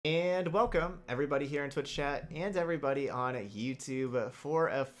And welcome everybody here in Twitch chat and everybody on YouTube for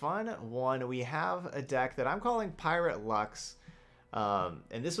a fun one. We have a deck that I'm calling Pirate Lux, and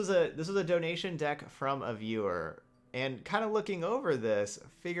this was a donation deck from a viewer. And kind of looking over this,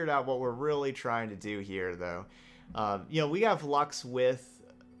 figured out what we're really trying to do here, though. You know, we have Lux with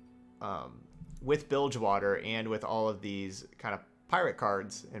Bilgewater and with all of these kind of pirate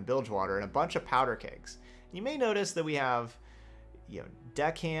cards in Bilgewater and a bunch of powder kegs. You may notice that we have, you know,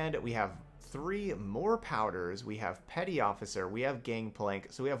 Deckhand, we have 3 more powders, we have Petty Officer, we have Gangplank,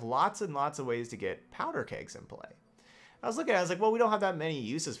 so we have lots and lots of ways to get powder kegs in play. I was looking at it, I was like, well, we don't have that many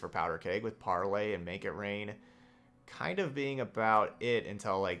uses for powder keg with Parlay and Make It Rain kind of being about it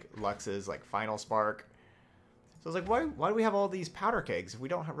until like Lux's like Final Spark. So I was like, why do we have all these powder kegs if we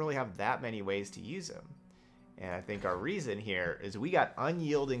don't really have that many ways to use them? And I think our reason here is we got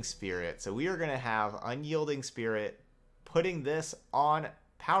Unyielding Spirit. So we are going to have Unyielding Spirit putting this on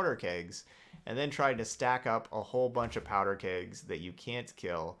powder kegs and then trying to stack up a whole bunch of powder kegs that you can't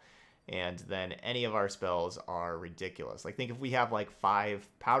kill, and then any of our spells are ridiculous. Like, think if we have like 5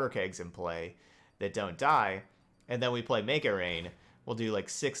 powder kegs in play that don't die, and then we play Make It Rain, we'll do like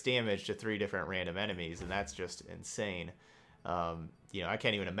 6 damage to 3 different random enemies, and that's just insane. You know, I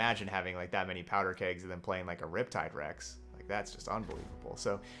can't even imagine having like that many powder kegs and then playing like a Riptide Rex. Like, that's just unbelievable.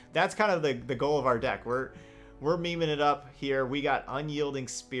 So that's kind of the goal of our deck. We're memeing it up here. We got Unyielding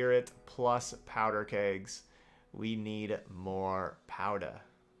Spirit plus powder kegs. We need more powder.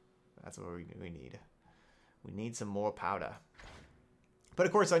 That's what we need. We need some more powder. But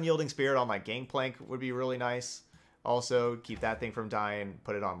of course, Unyielding Spirit on like Gangplank would be really nice. Also, keep that thing from dying.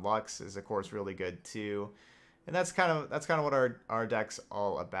 Put it on Lux is of course really good too. And that's kind of what our deck's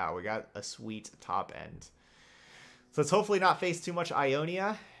all about. We got a sweet top end. So let's hopefully not face too much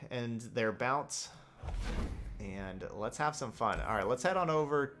Ionia and their bounce. And let's have some fun. All right, let's head on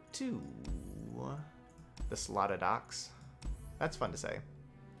over to the Slaughter Docks. That's fun to say.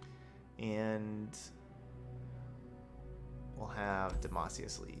 And we'll have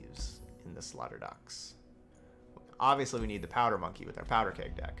Demacia sleeves in the Slaughter Docks. Obviously, we need the Powder Monkey with our Powder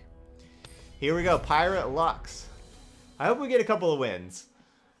Keg deck. Here we go, Pirate Lux. I hope we get a couple of wins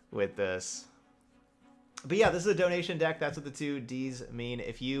with this. But yeah, this is a donation deck. That's what the 2 Ds mean.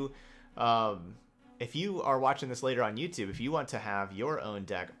 If you are watching this later on YouTube, if you want to have your own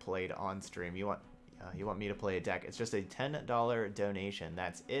deck played on stream, you want me to play a deck, it's just a $10 donation.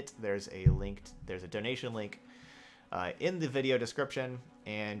 That's it. There's a donation link in the video description,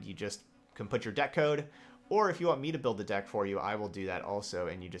 and you just can put your deck code. Or if you want me to build the deck for you, I will do that also,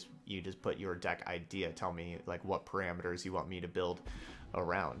 and you just put your deck idea. Tell me like what parameters you want me to build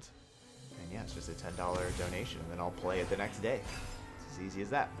around. And yeah, it's just a $10 donation, and then I'll play it the next day. It's as easy as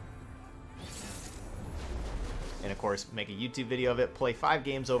that. And of course, make a YouTube video of it, play 5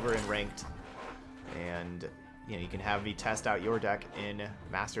 games over in ranked, and you know, you can have me test out your deck in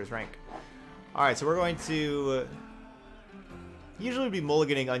Masters rank. All right, so we're going to usually be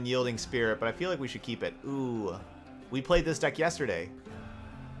mulliganing Unyielding Spirit, but I feel like we should keep it. Ooh, we played this deck yesterday.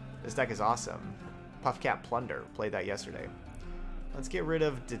 This deck is awesome. Puffcat Plunder, played that yesterday. Let's get rid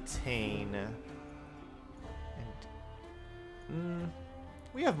of Detain. And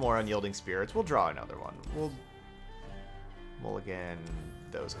we have more Unyielding Spirits. We'll draw another one. We'll mulligan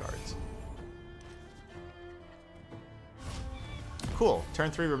those cards. Cool. Turn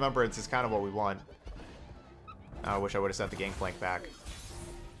 3 Remembrance is kind of what we want. I wish I would have sent the Gangplank back.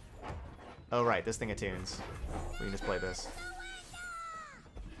 Oh, right. This thing attunes. We can just play this.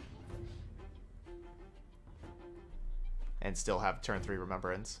 And still have turn 3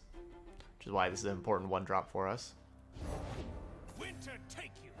 Remembrance. Which is why this is an important 1-drop for us. Winter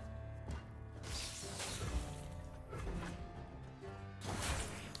take you.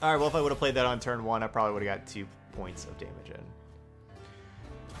 Alright, well, if I would have played that on turn 1, I probably would have got 2 points of damage in.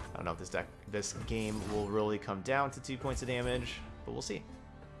 I don't know if this game will really come down to 2 points of damage, but we'll see.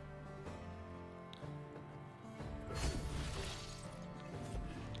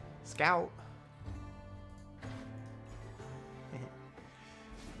 Scout.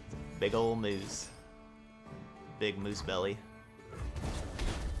 Big ol' moose. Big moose belly.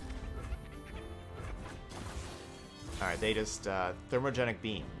 Alright, they just thermogenic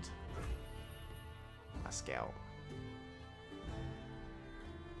beamed a Scout.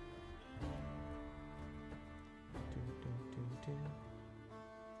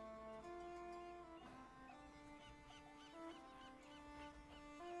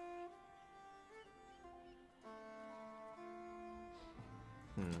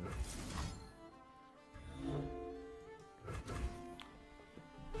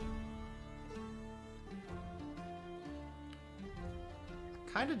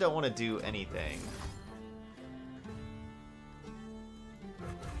 kind of don't want to do anything.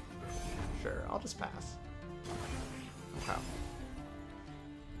 Sure, I'll just pass. Okay.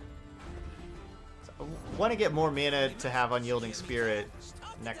 So I want to get more mana to have Unyielding Spirit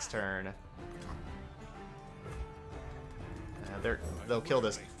next turn. They'll kill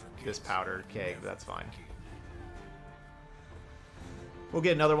this powder keg, but that's fine. We'll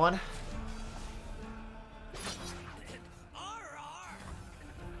get another one.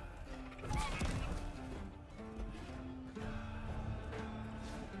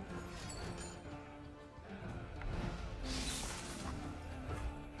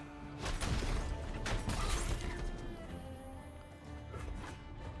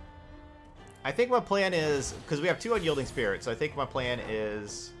 I think my plan is, because we have 2 Unyielding Spirits, so I think my plan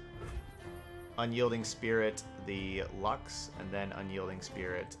is Unyielding Spirit the Lux, and then Unyielding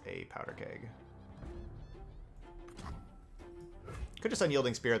Spirit a Powder Keg. Could just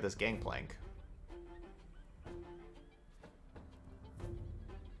Unyielding Spirit this Gangplank.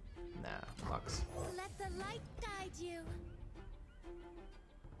 Nah, Lux. Let the light guide you.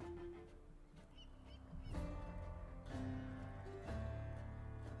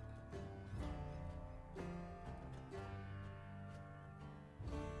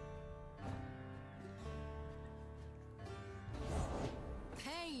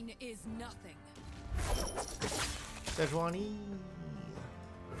 Pain is nothing. Sejuani.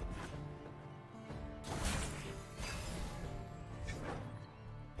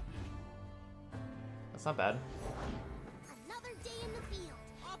 That's not bad. Another day in the field.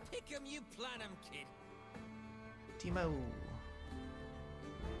 I'll pick 'em, you plan 'em, kid. Timo.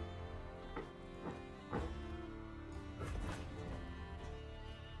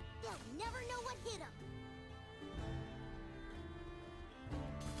 They'll never know what hit 'em.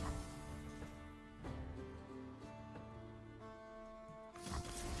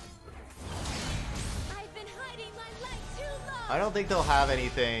 I've been hiding my light too long. I don't think they'll have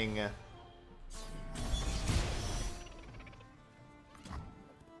anything. I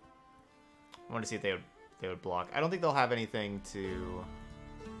want to see if they would block. I don't think they'll have anything to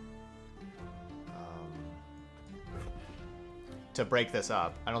break this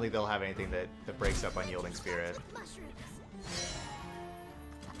up. I don't think they'll have anything that breaks up Unyielding Spirit. Mushrooms.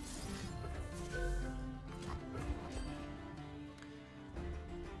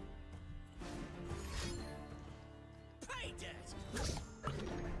 Pay dirt.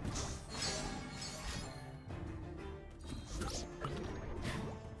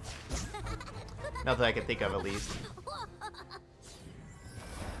 Not that I can think of, at least.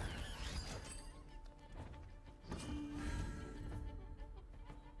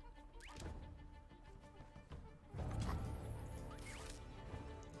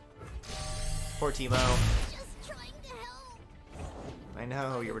 Poor Timo. Just trying to help. I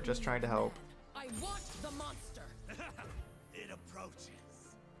know, you were just trying to help. I want the monster. It approaches.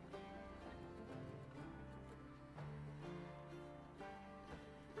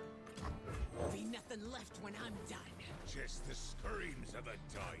 Be nothing left when I'm done. Just the screams of a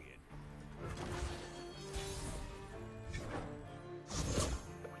dying.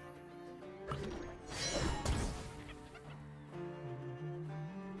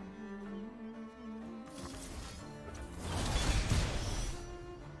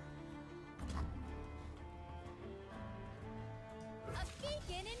 A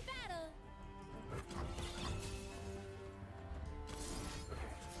beacon in battle.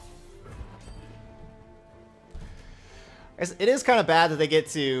 It is kind of bad that they get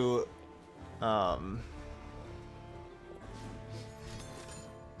to, The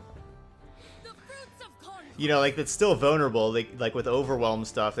fruits of conflict. you know, like it's still vulnerable. They, like with overwhelm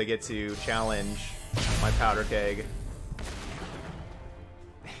stuff, they get to challenge my powder keg.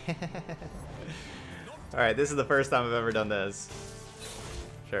 All right, this is the first time I've ever done this.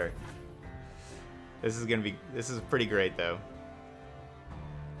 Sure. This is pretty great though.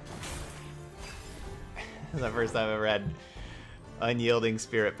 This is the first time I've ever had Unyielding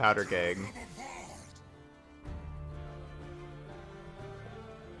Spirit powder keg.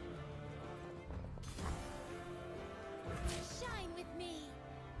 Shine with me.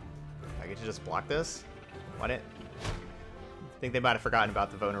 I get to just block this? Why didn't? I think they might have forgotten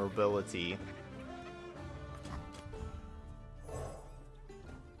about the vulnerability.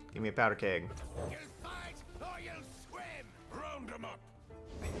 Give me a powder keg. You'll fight or you'll swim. Round 'em up.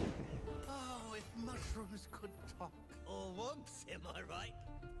 Oh, if mushrooms could talk. Or whoops, am I right?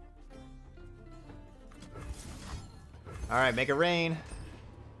 Alright, make it rain.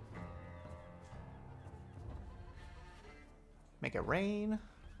 Make it rain.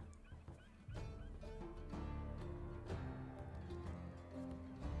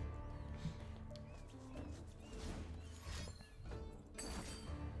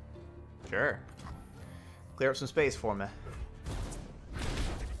 Sure. Clear up some space for me.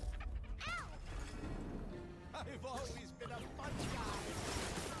 I've always been a fun guy.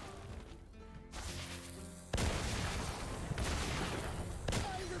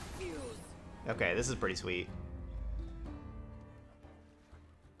 I refuse. Okay, this is pretty sweet.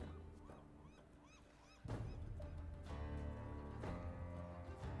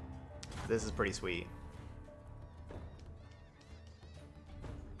 This is pretty sweet.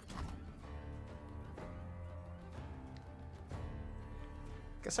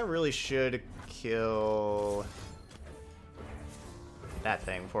 Guess I really should kill that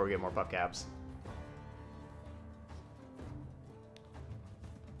thing before we get more pup caps.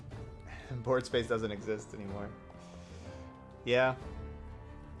 Board space doesn't exist anymore. Yeah.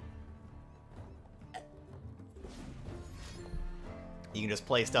 You can just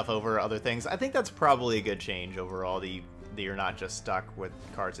play stuff over other things. I think that's probably a good change overall, that you're not just stuck with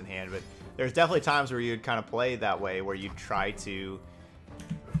cards in hand. But there's definitely times where you'd kind of play that way, where you try to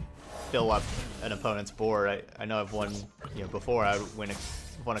fill up an opponent's board. I know I've won, before I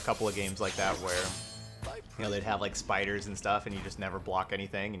won a couple of games like that where, they'd have like spiders and stuff, and you just never block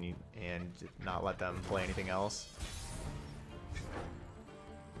anything, and not let them play anything else.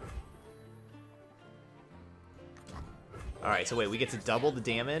 All right, so wait, we get to double the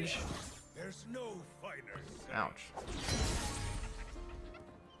damage. There's no finer sight. Ouch.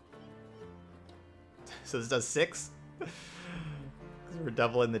 So this does 6? We're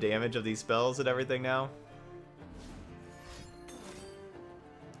doubling the damage of these spells and everything now.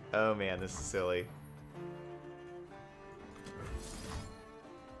 Oh man, this is silly.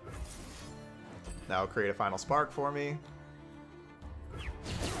 Now create a final spark for me.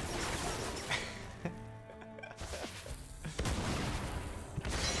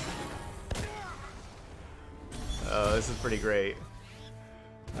 Oh, this is pretty great.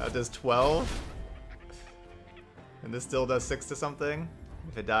 Now it does 12. And this still does 6 to something.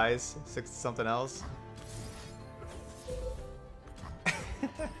 If it dies, 6 to something else. A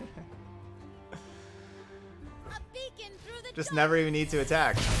beacon through the Just never even need to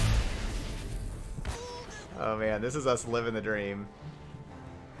attack. Oh man, this is us living the dream.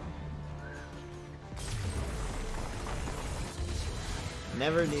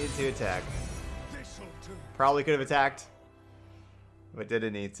 Never needed to attack. This'll do. Probably could have attacked, but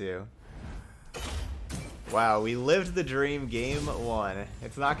didn't need to. Wow, we lived the dream game 1.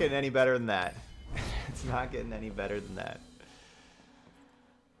 It's not getting any better than that. It's not getting any better than that.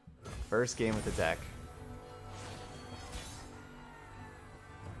 First game with the deck.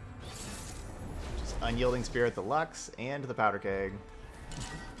 Just Unyielding Spirit Deluxe and the Powder Keg.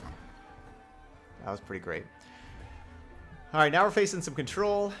 That was pretty great. Alright, now we're facing some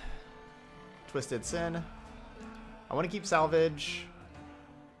control. Twisted Sin. I want to keep Salvage.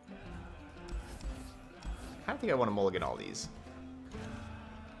 I think I want to mulligan all these.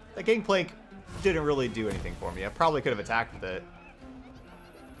 That Gangplank didn't really do anything for me. I probably could have attacked with it,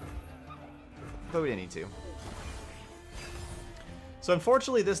 but we didn't need to. So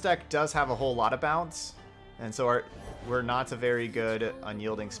unfortunately, this deck does have a whole lot of bounce, and so we're not a very good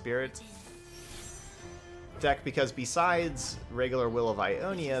Unyielding Spirit deck, because besides regular Will of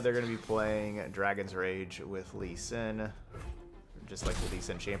Ionia, they're going to be playing Dragon's Rage with Lee Sin, just like the Lee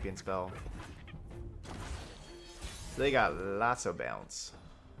Sin champion spell. So they got lots of bounce,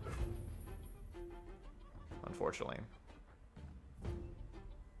 unfortunately.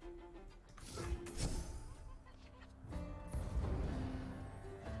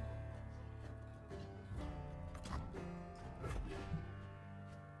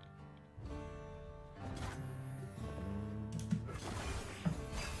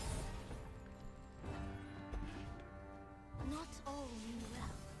 Not all mean well.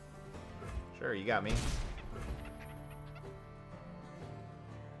 Sure, you got me.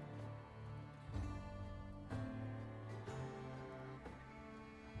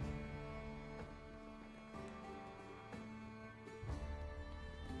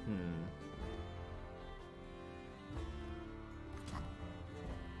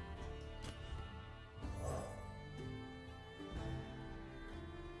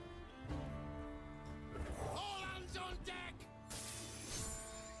 All hands on deck!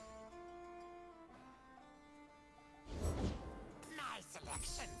 My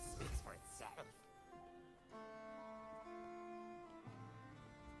selection speaks for itself.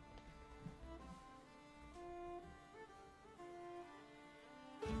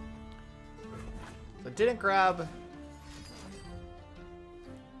 So didn't grab.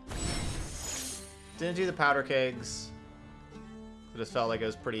 Didn't do the powder kegs. I just felt like it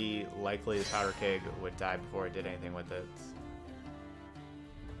was pretty likely the powder keg would die before I did anything with it.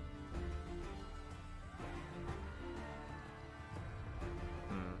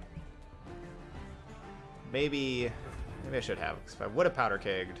 Maybe I should have. 'Cause if I would have powder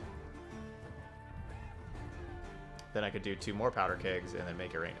kegged, then I could do 2 more powder kegs and then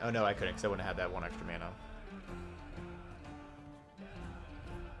make it rain. Oh no, I couldn't because I wouldn't have had that 1 extra mana.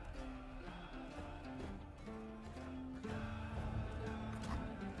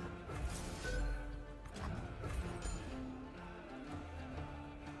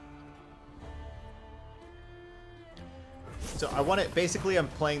 So I want it. Basically, I'm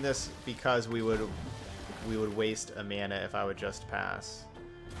playing this because we would waste a mana if I would just pass.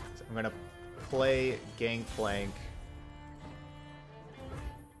 So I'm gonna play Gangplank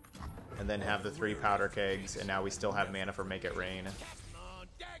and then have the 3 powder kegs, and now we still have mana for Make It Rain. On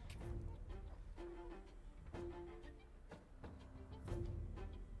deck.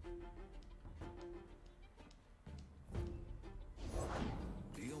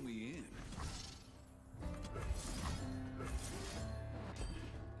 Deal me in.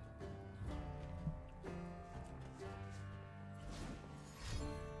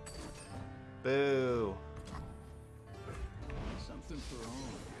 Boo. Something for all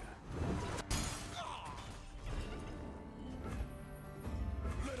of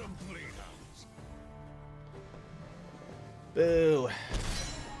you. Let 'em bleed out. Boo.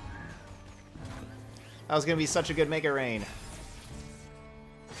 That was gonna be such a good Make It Rain.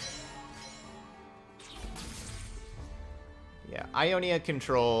 Yeah, Ionia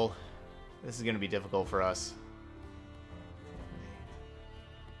control. This is gonna be difficult for us.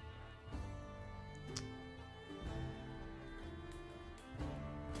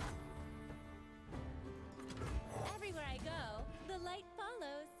 Everywhere I go, the light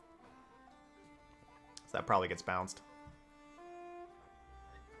follows. So that probably gets bounced.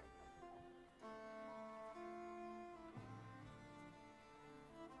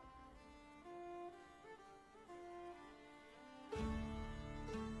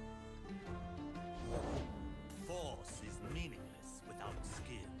 Force is meaningless without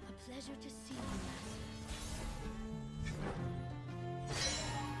skill. A pleasure to see you, Master.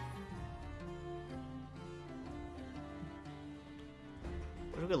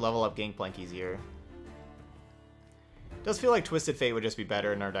 We could level up Gangplank easier. Does feel like Twisted Fate would just be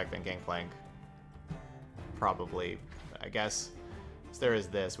better in our deck than Gangplank. Probably. I guess there is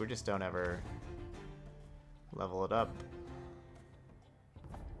this. We just don't ever level it up.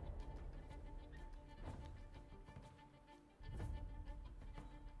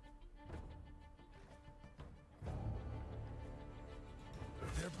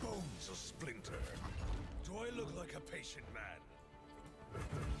 Their bones are splintered. Do I look like a patient man?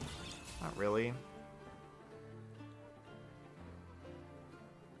 Not really.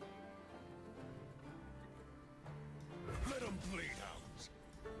 Let 'em bleed out.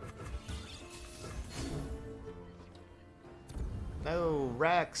 No,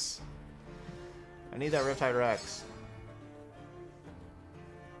 Rex. I need that Riptide Rex.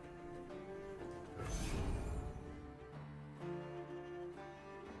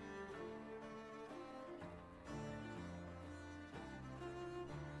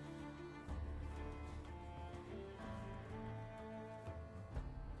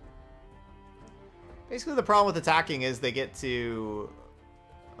 Basically, the problem with attacking is they get to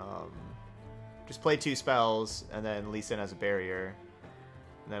just play 2 spells and then Lee Sin as a barrier,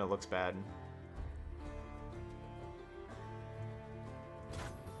 and then it looks bad.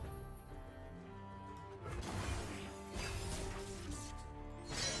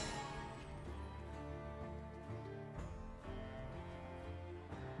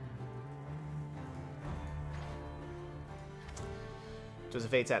 Joseph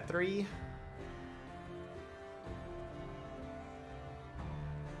Fate's at 3.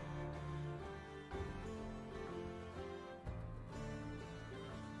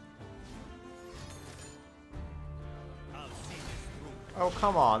 I'll see this through. Oh,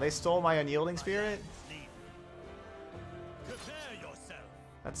 come on. They stole my Unyielding Spirit? Prepare yourself.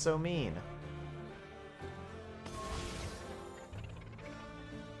 That's so mean.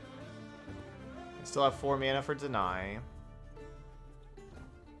 I still have 4 mana for Deny.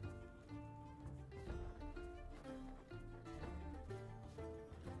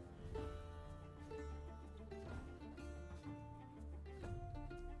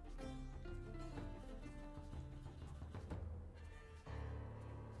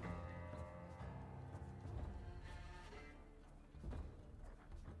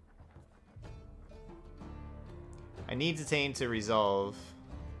 I need Detain to resolve.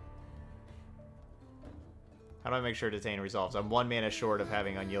 How do I make sure Detain resolves? I'm 1 mana short of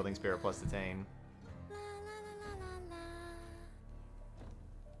having Unyielding Spirit plus Detain. La, la, la, la, la, la.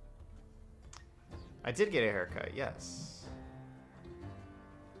 I did get a haircut, yes.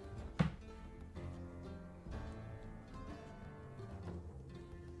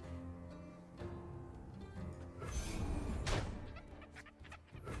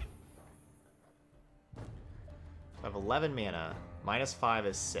 have 11 mana. Minus 5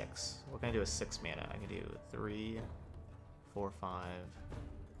 is 6. What can I do with 6 mana? I can do 3, 4, 5.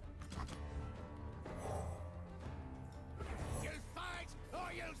 You'll fight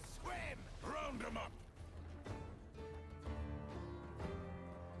or you'll swim! Round 'em up!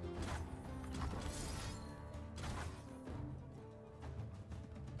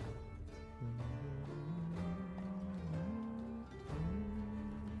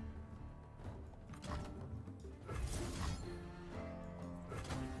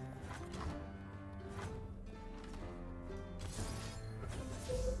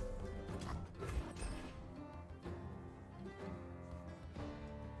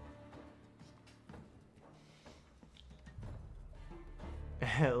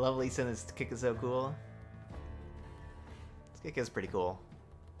 Lovely Sin, this kick is so cool. This kick is pretty cool.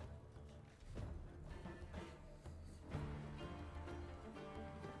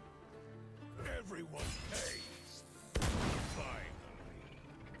 Everyone pays! Finally!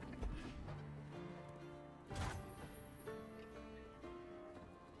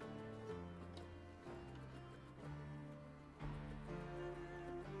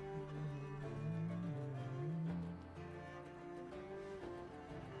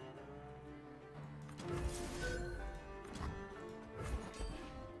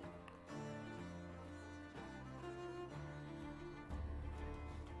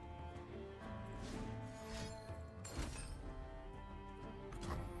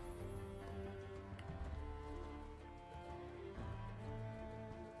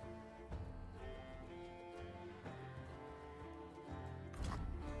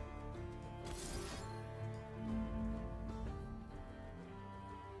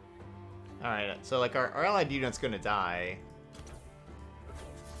 Alright, so like our allied unit's gonna die.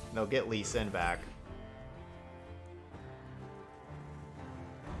 They'll get Lee Sin back.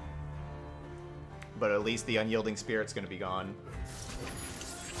 But at least the Unyielding Spirit's gonna be gone.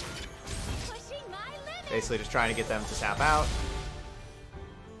 Pushing my limits. Basically just trying to get them to tap out.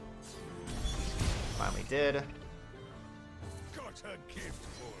 Finally did. Got a gift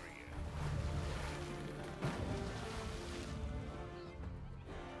for you.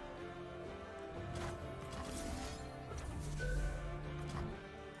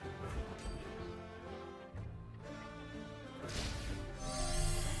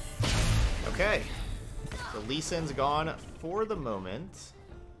 Okay. So Lee Sin's gone for the moment.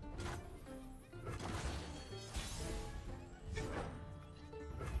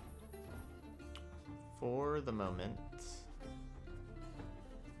 For the moment.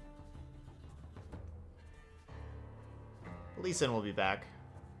 Lee Sin will be back.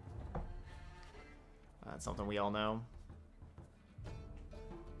 That's something we all know.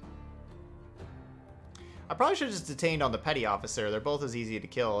 I probably should have just detained on the petty officer. They're both as easy to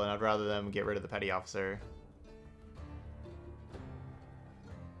kill, and I'd rather them get rid of the petty officer.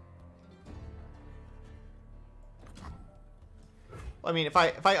 Well, I mean, if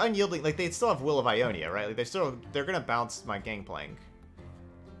I unyielding, like they still have Will of Ionia, right? Like they're gonna bounce my Gangplank.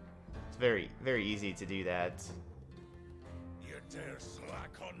 It's very easy to do that. You dare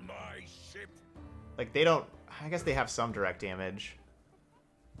slack on my ship? Like they don't. I guess they have some direct damage.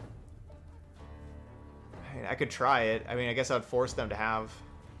 I could try it. I mean, I guess I'd force them to have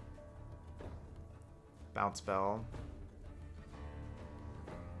bounce spell.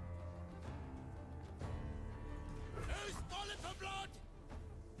 Who's falling for blood?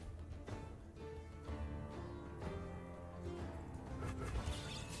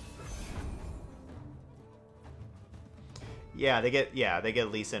 Yeah, they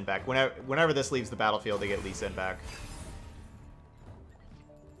get Lee Sin back. Whenever this leaves the battlefield, they get Lee Sin back.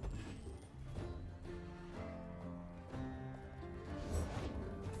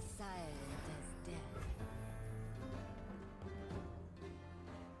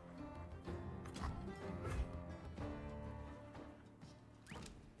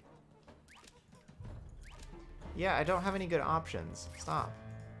 Yeah, I don't have any good options. Stop.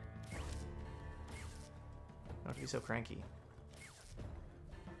 Don't have to be so cranky.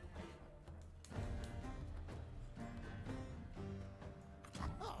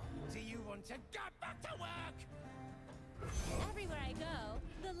 Oh, do you want to get back to work? Everywhere I go,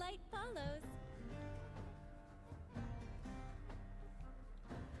 the light follows.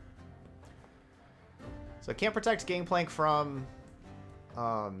 So I can't protect Gangplank from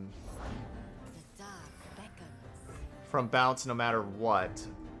bounce no matter what,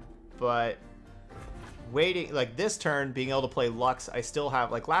 but waiting, like this turn, being able to play Lux, I still have,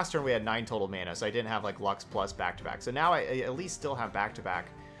 like last turn we had 9 total mana, so I didn't have like Lux plus back-to-back. So now I at least still have back-to-back,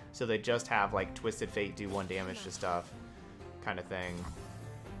 so they just have like Twisted Fate do 1 damage to stuff kind of thing.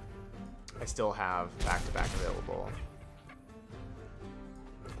 I still have back-to-back available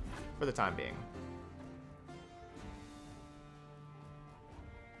for the time being.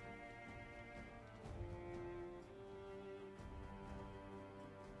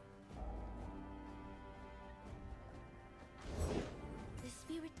 The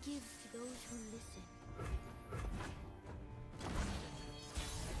spirit gives to those who listen.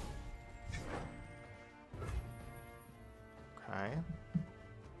 Okay.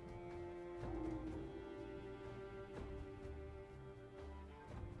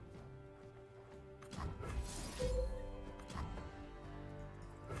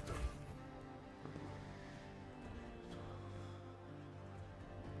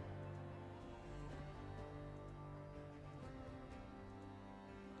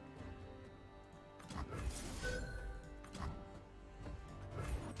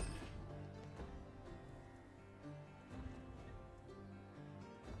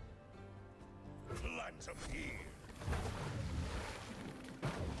 Plant 'em here.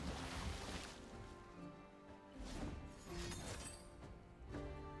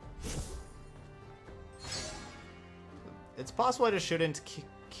 It's possible I just shouldn't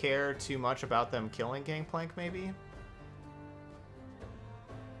care too much about them killing Gangplank, maybe?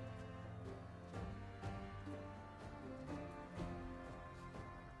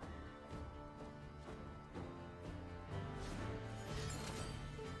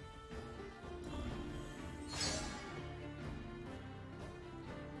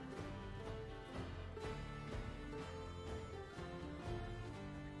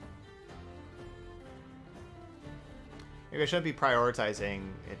 Maybe I shouldn't be prioritizing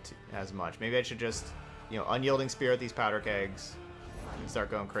it as much. Maybe I should just, you know, Unyielding Spirit these powder kegs and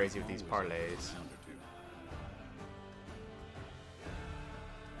start going crazy with these parlays.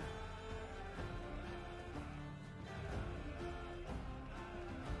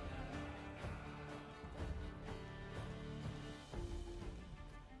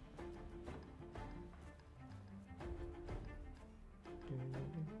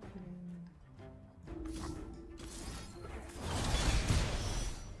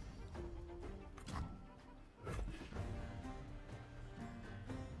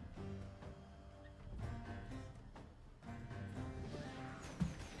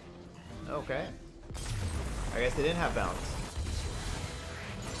 Okay. I guess they didn't have bounce.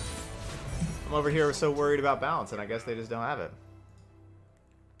 I'm over here so worried about bounce, and I guess they just don't have it.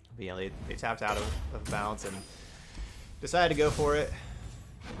 But, you know, they tapped out of bounce and decided to go for it.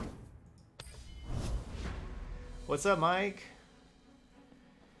 What's up, Mike?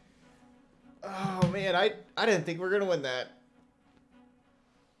 Oh, man, I didn't think we were going to win that.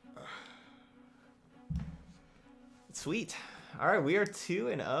 Sweet. All right, we are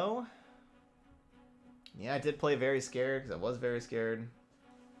 2-0. Yeah, I did play very scared because I was very scared.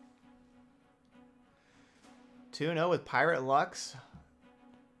 2-0 with Pirate Lux.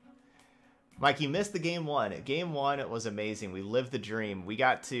 Mike, you missed the game one. Game one, it was amazing. We lived the dream. We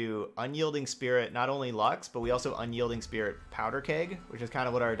got to Unyielding Spirit, not only Lux, but we also Unyielding Spirit Powder Keg, which is kind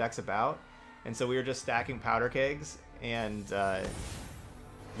of what our deck's about. And so we were just stacking Powder Kegs, and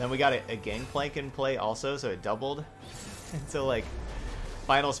then we got a Gangplank in play also, so it doubled. And so, like,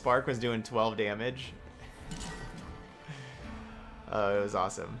 Final Spark was doing 12 damage. It was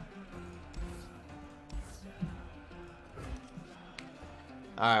awesome.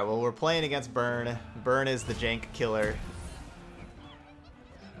 Alright, well, we're playing against Burn. Burn is the jank killer.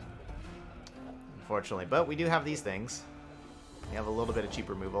 Unfortunately. But we do have these things. We have a little bit of cheap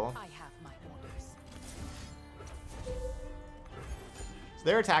removal. I have my orders. So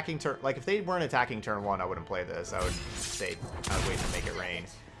they're attacking turn... Like, if they weren't attacking turn 1, I wouldn't play this. I would say I would wait to make it rain.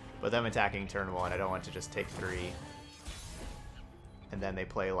 But them attacking turn 1, I don't want to just take 3. And then they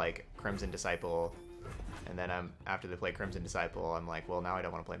play, like, Crimson Disciple. And then after they play Crimson Disciple, I'm like, well, now I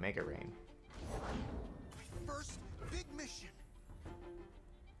don't want to play Make It Rain. First big mission.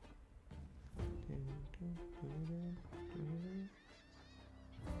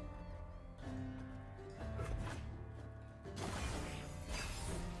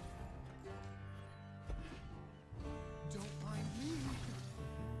 Don't mind me.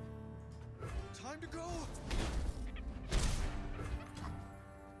 Time to go.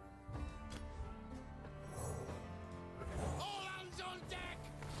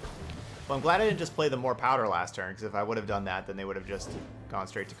 Well, I'm glad I didn't just play the more powder last turn, because if I would have done that, then they would have just gone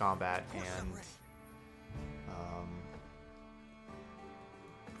straight to combat, and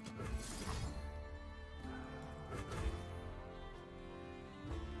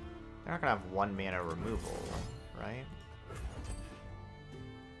they're not gonna have 1 mana removal, right?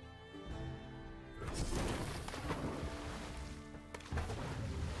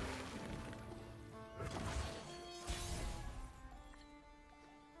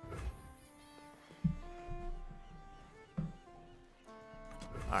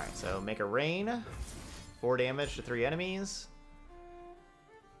 Alright, so make a rain. 4 damage to 3 enemies.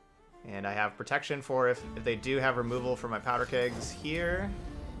 And I have protection for if they do have removal for my powder kegs here.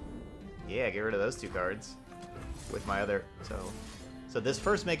 Yeah, get rid of those 2 cards. With my other... So this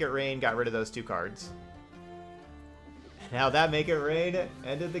first Make It Rain got rid of those 2 cards. Now that Make It Rain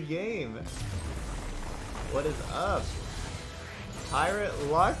ended the game. What is up? Pirate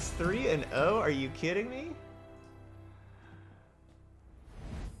Lux 3-0? Are you kidding me?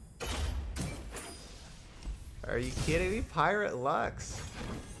 Are you kidding me? Pirate Lux.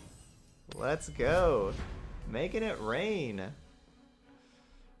 Let's go. Making it rain.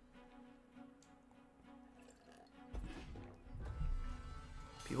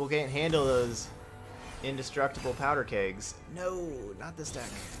 People can't handle those indestructible powder kegs. No, not this deck.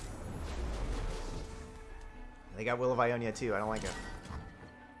 They got Will of Ionia too. I don't like it.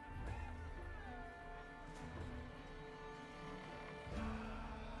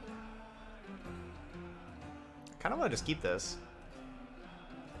 I kind of want to just keep this.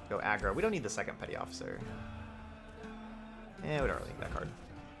 Go aggro. We don't need the second petty officer. Eh, we don't really need that card.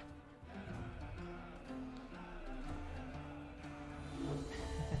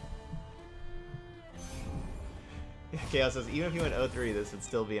 Yeah, Chaos says, even if you went 0-3, this would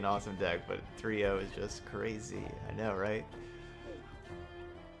still be an awesome deck, but 3-0 is just crazy. I know, right?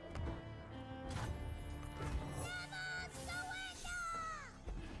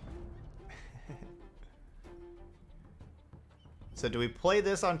 So do we play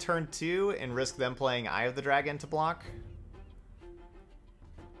this on turn 2 and risk them playing Eye of the Dragon to block?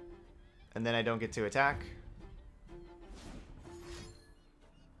 And then I don't get to attack?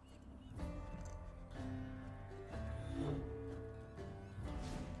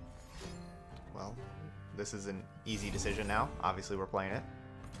 Well, this is an easy decision now. Obviously we're playing it.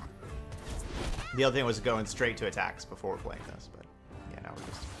 The other thing was going straight to attacks before playing this, but yeah, now we're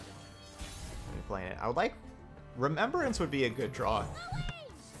just playing it. I would like... Remembrance would be a good draw.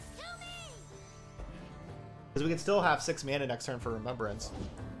 Because we can still have 6 mana next turn for Remembrance.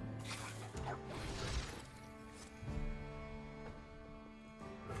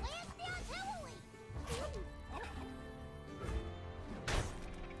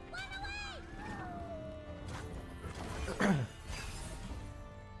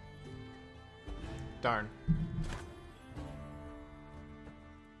 Darn.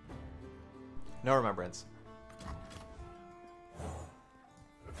 No Remembrance.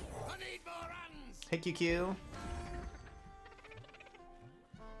 Hey, QQ.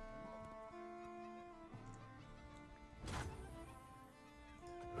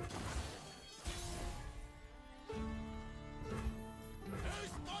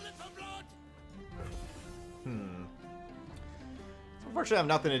 Unfortunately, I have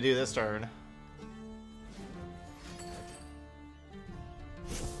nothing to do this turn.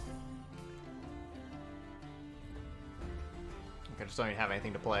 I just don't even have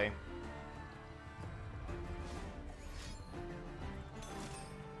anything to play.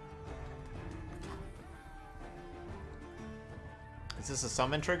 Is this a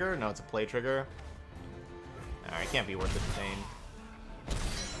summon trigger? No, it's a play trigger. Alright, can't be worth the pain.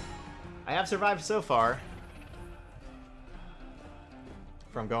 I have survived so far.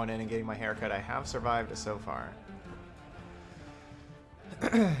 From going in and getting my haircut, I have survived so far.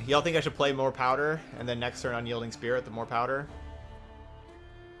 Y'all think I should play more powder and then next turn Unyielding Spirit the more powder?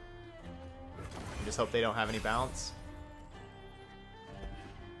 And just hope they don't have any bounce?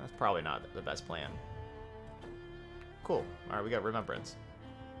 That's probably not the best plan. Cool. Alright, we got Remembrance.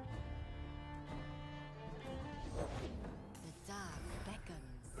 The dark beckons.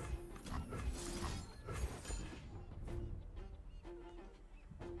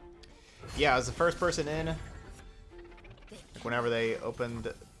 Yeah, I was the first person in. Like whenever they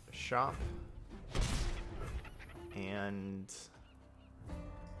opened shop. And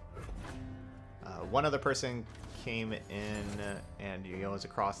one other person came in and was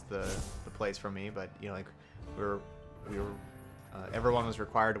across the place from me, but like everyone was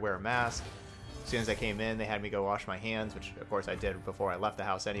required to wear a mask. As soon as I came in, they had me go wash my hands, which of course I did before I left the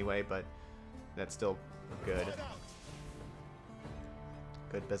house anyway, but that's still good.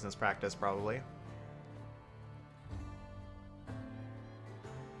 Good business practice, probably.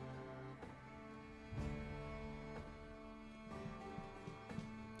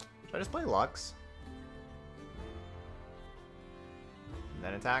 Should I just play Lux? And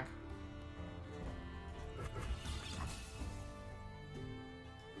then attack?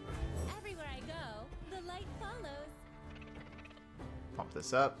 Everywhere I go, the light follows. Pump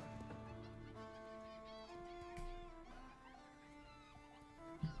this up.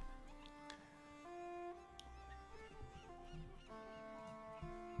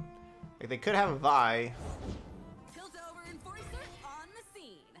 Like, they could have a Vi. Tilt over enforcer on the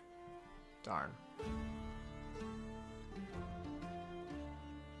scene. Darn.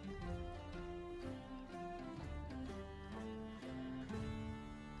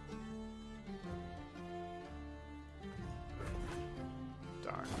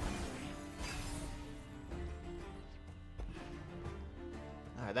 Darn.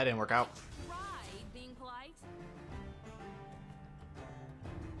 Alright, that didn't work out. Try being polite.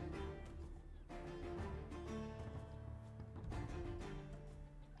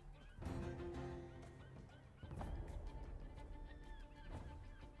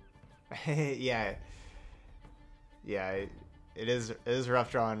 Yeah. Yeah, it is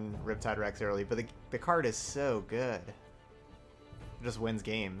rough drawing Riptide Rex early, but the card is so good. It just wins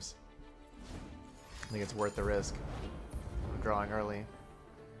games. I think it's worth the risk of drawing early.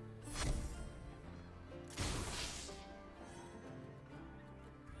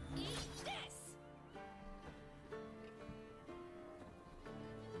 Eat this.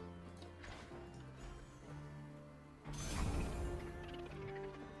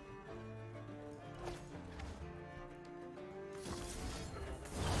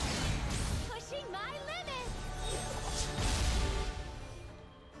 Pushing my limits.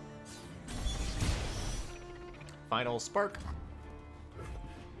 Final spark.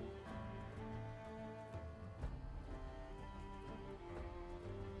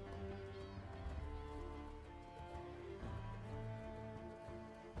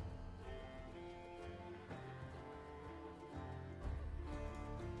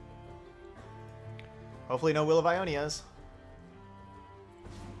 Hopefully no Will of Ionias.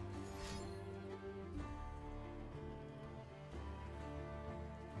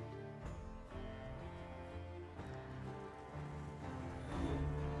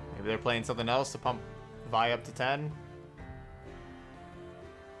 Maybe they're playing something else to pump Vi up to 10.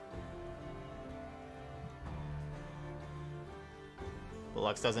 But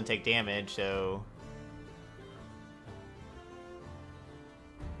Lux doesn't take damage, so...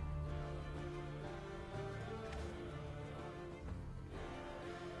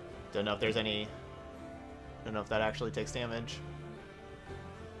 Don't know if there's any... Don't know if that actually takes damage.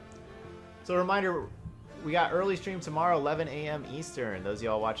 So a reminder, we got early stream tomorrow, 11 a.m. Eastern. Those of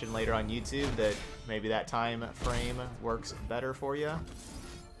y'all watching later on YouTube, that maybe that time frame works better for you.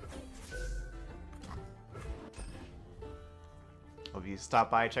 Hope you stop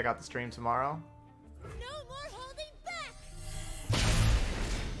by, check out the stream tomorrow. No more holding back.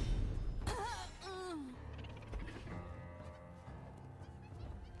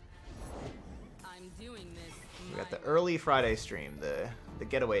 I'm doing this. We got the early Friday stream, the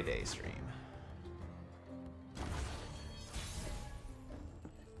getaway day stream.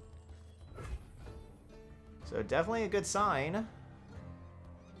 So definitely a good sign.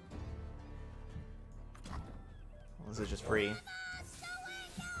 This is just free.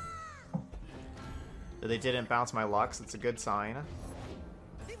 That they didn't bounce my Lux, it's a good sign.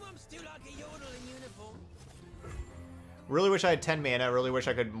 Really wish I had 10 mana, really wish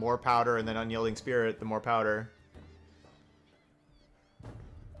I could more powder and then Unyielding Spirit, the more powder.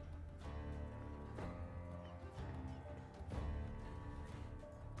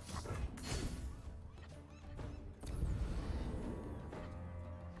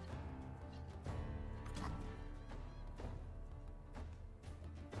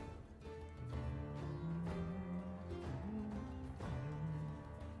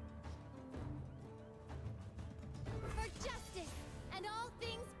 For justice and all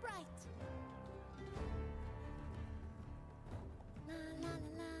things bright. La la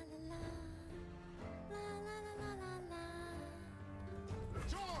la la la. La la la la la la.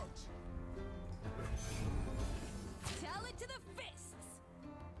 Charge! Tell it to the fists.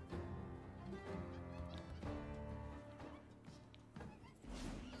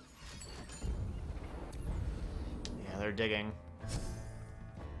 Yeah, they're digging.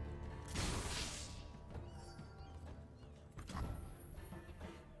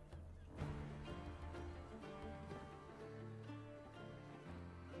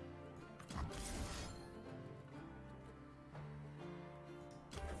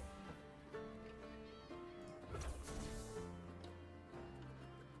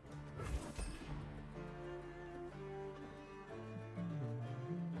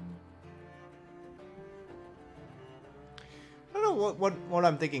 I don't know what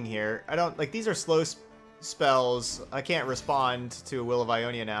I'm thinking here. I don't like, these are slow spells. I can't respond to Will of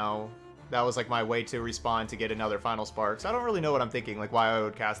Ionia now. That was like my way to respond to get another final spark. So I don't really know what I'm thinking, like why I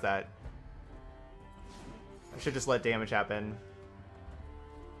would cast that. I should just let damage happen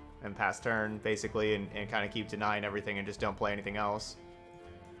and pass turn basically, and kind of keep denying everything and just don't play anything else.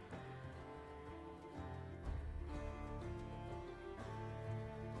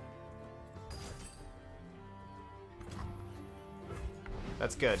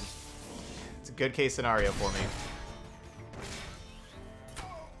 That's good. It's a good case scenario for me.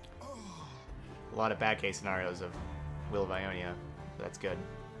 A lot of bad case scenarios of Will of Ionia. But that's good.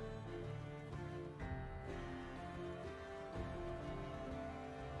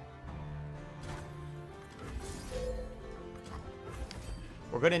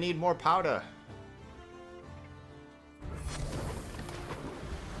 We're gonna need more powder.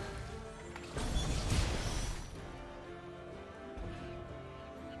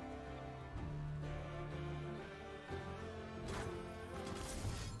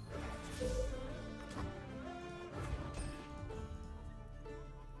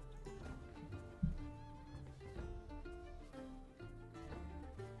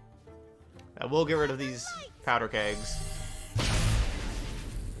 I will get rid of these powder kegs.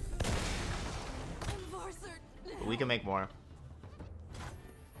 But we can make more.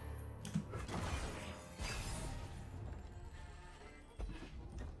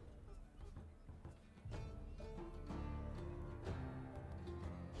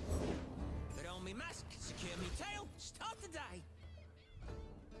 Put on me mask, secure me tail, start the day.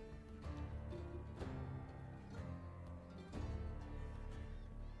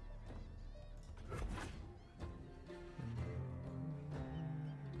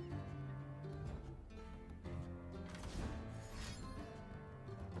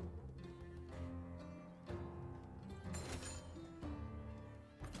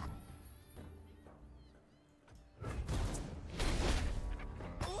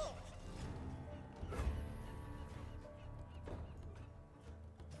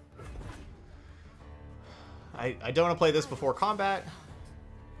 I don't want to play this before combat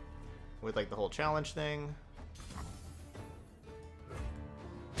with like the whole challenge thing.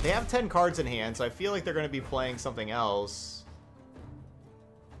 They have 10 cards in hand, so I feel like they're going to be playing something else.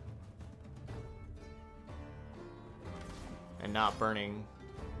 And not burning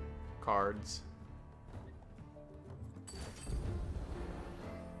cards.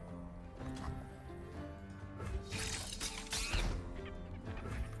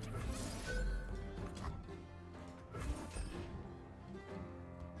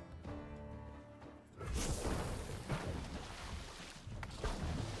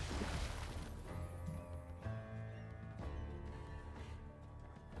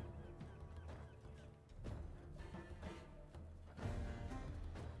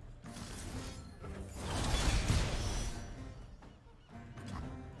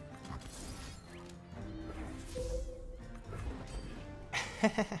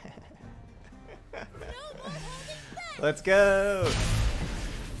 Let's go!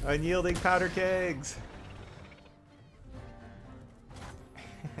 Unyielding powder kegs!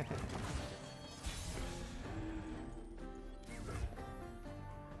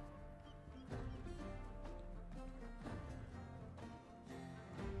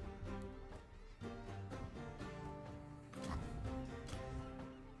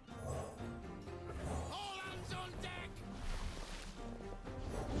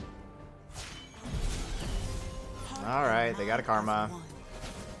 Alright, they got a karma.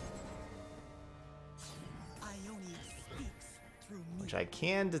 Which I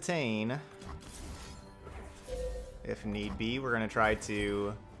can detain. If need be, we're going to try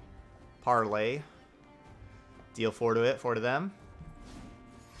to parlay. Deal 4 to it, 4 to them.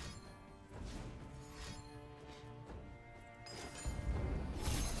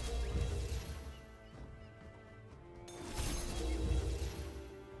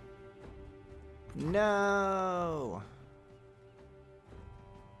 No.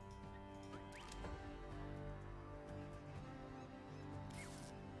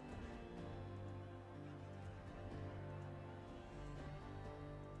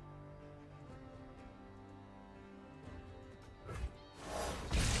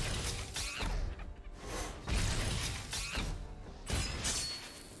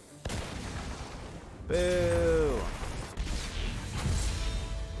 Boo.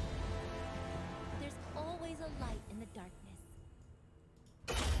 There's always a light in the darkness.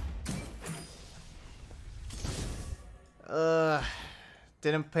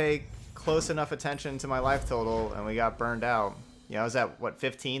 Didn't pay close enough attention to my life total, and we got burned out. You know, I was at, what,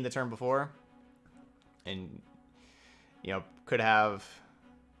 15 the turn before? And, you know, could have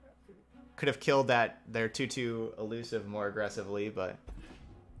killed their 2/2 elusive more aggressively, but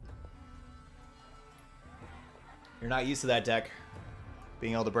you're not used to that deck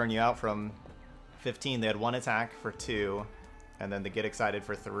being able to burn you out from 15. They had 1 attack for 2, and then the Get Excited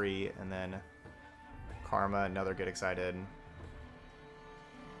for 3, and then Karma, another Get Excited.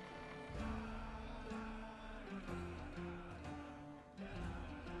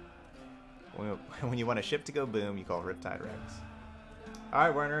 When you want a ship to go boom, you call Riptide Rex. All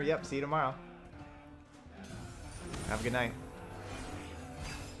right, Werner. Yep. See you tomorrow. Have a good night.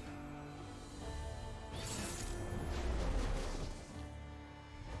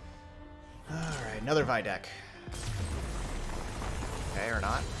 All right, another Vi deck. Okay, or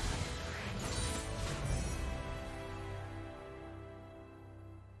not.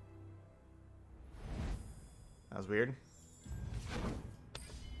 That was weird.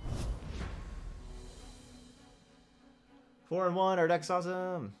 Four and one, our deck's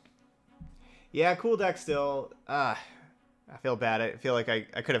awesome. Yeah, cool deck still. I feel bad. I feel like I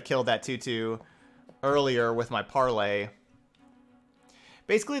could have killed that 2/2 earlier with my parlay.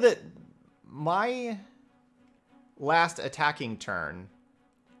 Basically, my last attacking turn,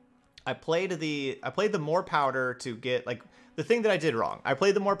 I played the more powder to get, like, the thing that I did wrong. I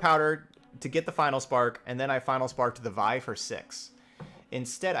played the more powder to get the final spark, and then I final sparked the Vi for 6.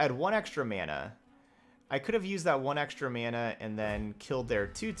 Instead, I had 1 extra mana. I could have used that 1 extra mana and then killed their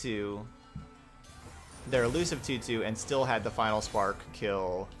 2/2, their elusive 2/2, and still had the final spark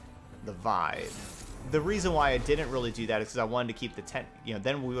kill the Vi. The reason why I didn't really do that is because I wanted to keep the 10, you know,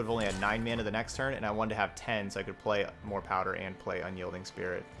 then we would have only had 9 mana the next turn, and I wanted to have 10 so I could play more powder and play Unyielding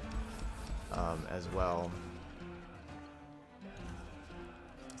Spirit as well.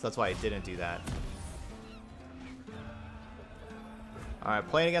 So that's why I didn't do that. Alright,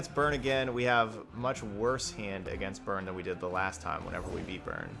 playing against Burn again. We have much worse hand against Burn than we did the last time whenever we beat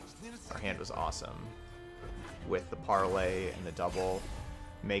Burn. Our hand was awesome. With the parlay and the double.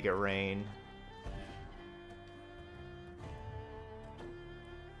 Make it rain.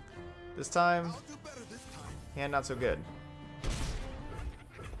 This time, hand not so good.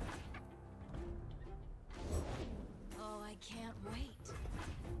 Oh, I can't wait.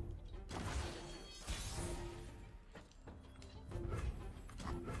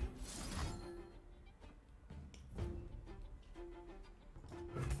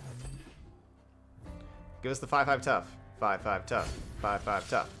 Give us the 5/5 tough. 5/5 tough. 5/5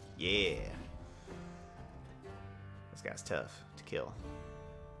 tough. Yeah. This guy's tough to kill.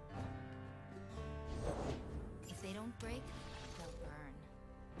 If they don't break, they'll burn.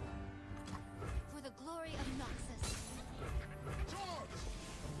 For the glory of Noxus.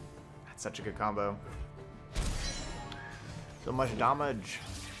 That's such a good combo. So much damage.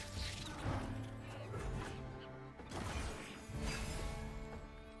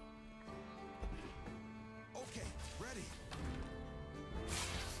 Okay, ready.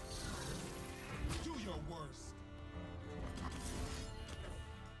 Do your worst.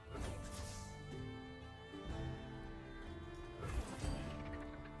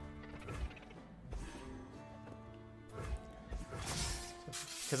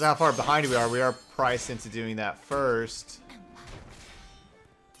 Because of how far behind we are priced into doing that first.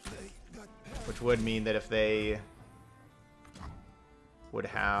 Which would mean that if they would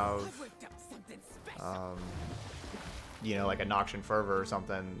have, you know, like a Noxian Fervor or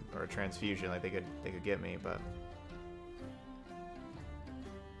something, or a Transfusion, like they could get me, but.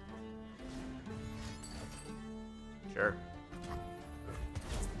 Sure.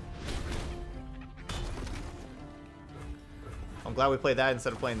 I'm glad we played that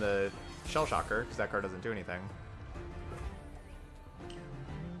instead of playing the Shell Shocker, because that card doesn't do anything.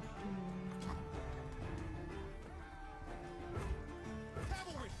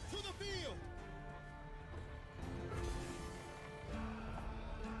 Cavalry, to the field.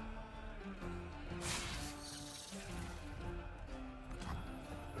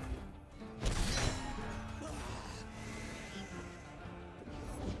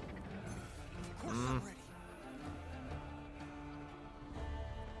 Of course I'm ready.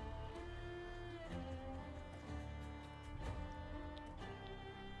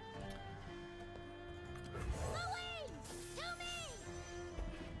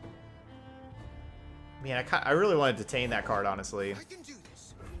 Man, I really want to detain that card, honestly. I can do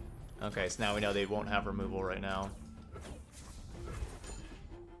this. Okay, so now we know they won't have removal right now.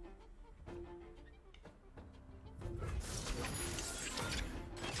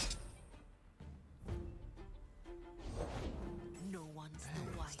 No one's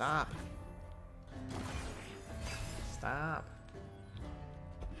the wiser. Stop. Stop.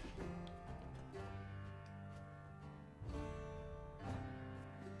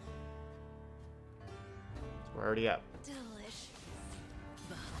 We're already up. Delicious.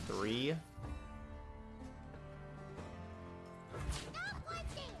 3.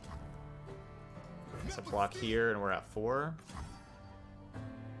 It's a block here, and we're at 4.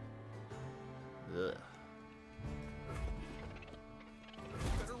 Ugh.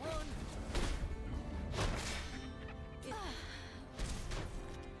 Better run.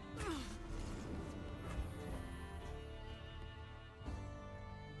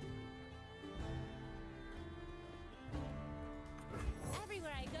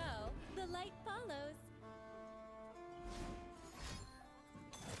 follows.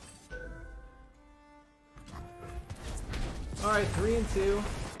 Alright, 3 and 2.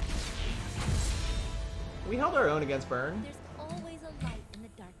 We held our own against Burn. There's always a light in the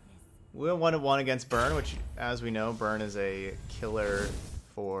darkness. We went 1-1 against Burn, which, as we know, Burn is a killer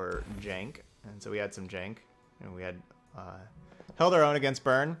for jank. And so we had some jank. And we had held our own against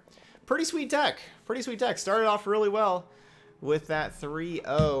Burn. Pretty sweet deck. Pretty sweet deck. Started off really well with that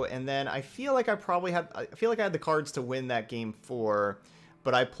 3-0. And then I feel like I had the cards to win that game 4.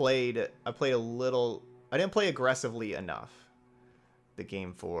 But I played a little... I didn't play aggressively enough. The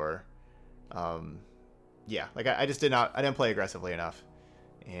game 4. Yeah, like I just didn't play aggressively enough,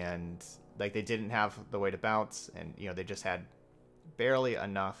 and like they didn't have the way to bounce, and you know they just had barely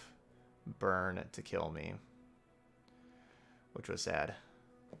enough burn to kill me, which was sad.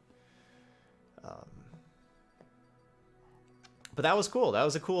 But that was cool. That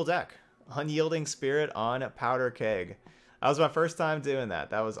was a cool deck. Unyielding Spirit on Powder Keg. That was my first time doing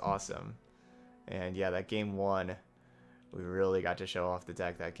that. That was awesome. And yeah, that game 1, we really got to show off the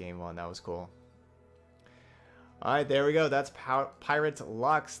deck that game 1. That was cool. Alright, there we go. That's Pirate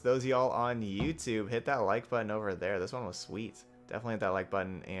Lux. Those of y'all on YouTube, hit that like button over there. This one was sweet. Definitely hit that like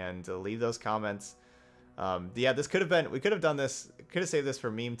button and leave those comments. Yeah, this could have been, we could have done this, could have saved this for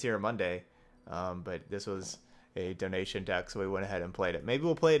Meme Tier Monday. But this was a donation deck, so we went ahead and played it. Maybe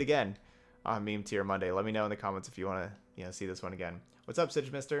we'll play it again on Meme Tier Monday. Let me know in the comments if you want to, see this one again. What's up,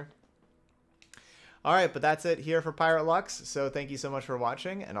 Sidge Mister? Alright, but that's it here for Pirate Lux. So thank you so much for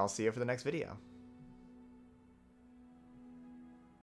watching, and I'll see you for the next video.